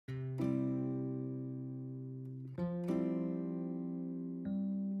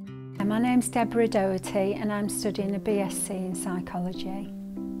My name's Deborah Doherty and I'm studying a BSc in psychology.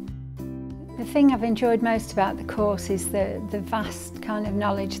 The thing I've enjoyed most about the course is the vast kind of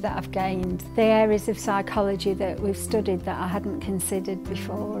knowledge that I've gained. The areas of psychology that we've studied that I hadn't considered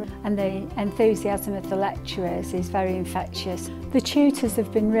before, and the enthusiasm of the lecturers is very infectious. The tutors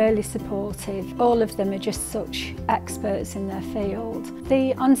have been really supportive. All of them are just such experts in their field.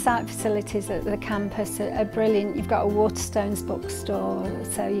 The on-site facilities at the campus are brilliant. You've got a Waterstones bookstore,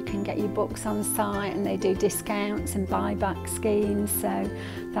 so you can get your books on site, and they do discounts and buyback schemes, so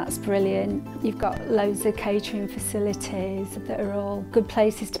that's brilliant. You've got loads of catering facilities that are all good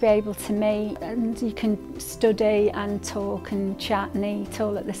places to be able to meet, and you can study and talk and chat and eat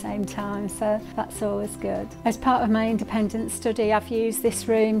all at the same time, so that's always good. As part of my independent study, I've used this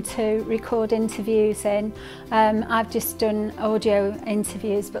room to record interviews in. I've just done audio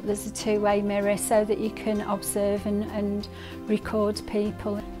interviews, but there's a two-way mirror so that you can observe and record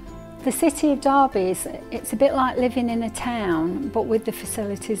people. The city of Derby it's a bit like living in a town, but with the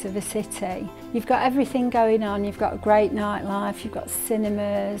facilities of a city. You've got everything going on, you've got a great nightlife, you've got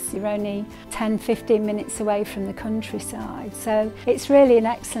cinemas, you're only 10-15 minutes away from the countryside. So it's really an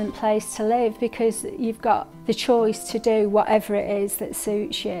excellent place to live because you've got the choice to do whatever it is that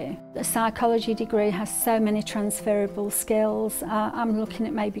suits you. The psychology degree has so many transferable skills. I'm looking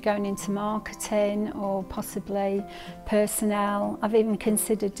at maybe going into marketing or possibly personnel. I've even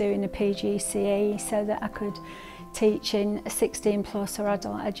considered doing a PGCE so that I could teach in 16 plus or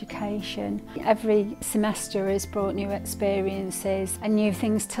adult education. Every semester has brought new experiences and new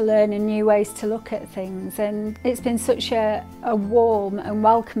things to learn and new ways to look at things, and it's been such a warm and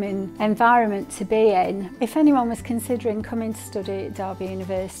welcoming environment to be in. If anyone was considering coming to study at Derby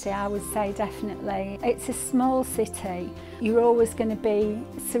University, I would say definitely. It's a small city. You're always going to be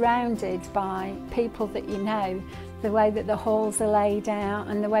surrounded by people that you know, the way that the halls are laid out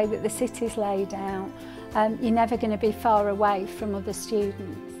and the way that the city's laid out. You're never going to be far away from other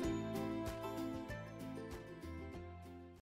students.